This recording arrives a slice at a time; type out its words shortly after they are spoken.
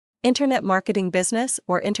Internet marketing business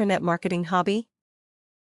or internet marketing hobby?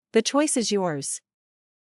 The choice is yours.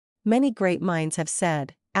 Many great minds have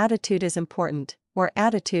said, attitude is important, or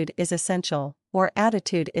attitude is essential, or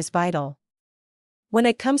attitude is vital. When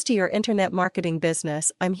it comes to your internet marketing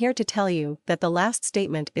business, I'm here to tell you that the last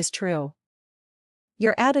statement is true.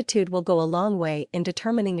 Your attitude will go a long way in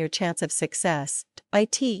determining your chance of success.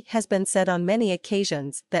 It has been said on many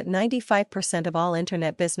occasions that 95% of all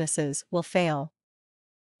internet businesses will fail.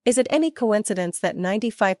 Is it any coincidence that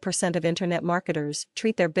 95% of internet marketers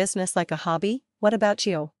treat their business like a hobby? What about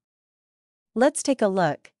you? Let's take a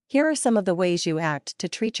look. Here are some of the ways you act to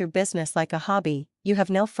treat your business like a hobby. You have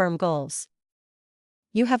no firm goals.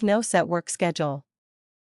 You have no set work schedule.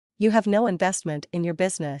 You have no investment in your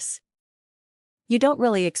business. You don't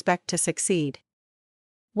really expect to succeed.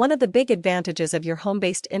 One of the big advantages of your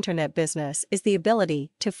home-based internet business is the ability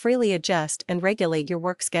to freely adjust and regulate your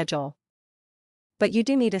work schedule. But you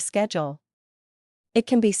do need a schedule. It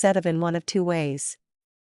can be set up in one of two ways.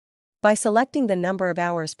 By selecting the number of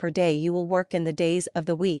hours per day you will work in the days of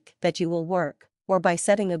the week that you will work, or by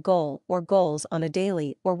setting a goal or goals on a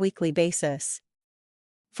daily or weekly basis.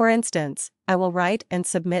 For instance, I will write and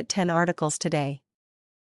submit 10 articles today.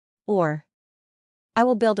 Or, I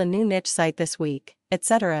will build a new niche site this week,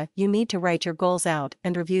 etc. You need to write your goals out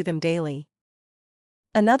and review them daily.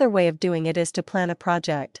 Another way of doing it is to plan a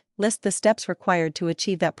project, list the steps required to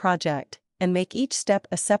achieve that project, and make each step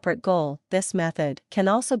a separate goal. This method can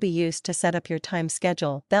also be used to set up your time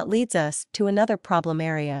schedule. That leads us to another problem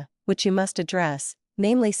area, which you must address,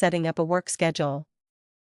 namely setting up a work schedule.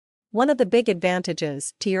 One of the big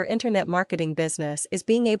advantages to your internet marketing business is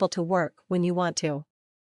being able to work when you want to.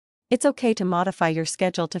 It's okay to modify your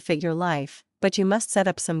schedule to fit your life, but you must set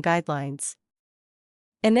up some guidelines.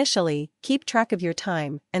 Initially, keep track of your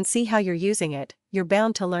time and see how you're using it. You're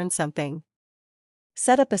bound to learn something.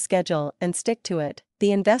 Set up a schedule and stick to it.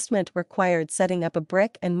 The investment required setting up a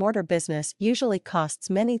brick-and-mortar business usually costs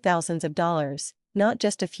many thousands of dollars, not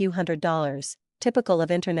just a few $100s, typical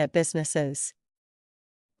of internet businesses.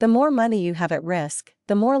 The more money you have at risk,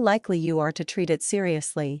 the more likely you are to treat it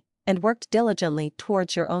seriously and work diligently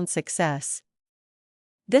towards your own success.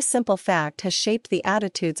 This simple fact has shaped the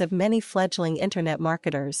attitudes of many fledgling internet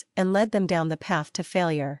marketers and led them down the path to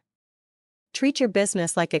failure. Treat your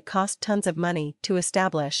business like it cost tons of money to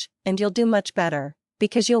establish, and you'll do much better,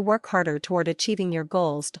 because you'll work harder toward achieving your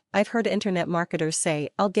goals. I've heard internet marketers say,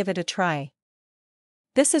 "I'll give it a try."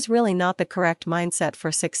 This is really not the correct mindset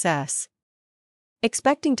for success.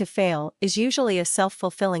 Expecting to fail is usually a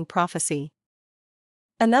self-fulfilling prophecy.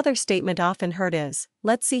 Another statement often heard is,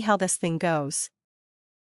 "Let's see how this thing goes."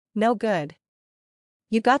 No good.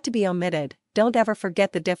 You got to be omitted. Don't ever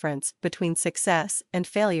forget the difference between success and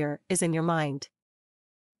failure is in your mind.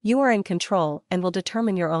 You are in control and will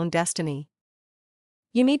determine your own destiny.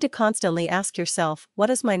 You need to constantly ask yourself, what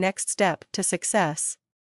is my next step to success?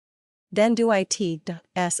 Then do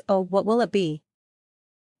what will it be?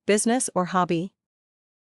 Business or hobby?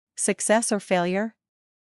 Success or failure?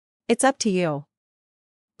 It's up to you.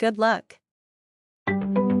 Good luck.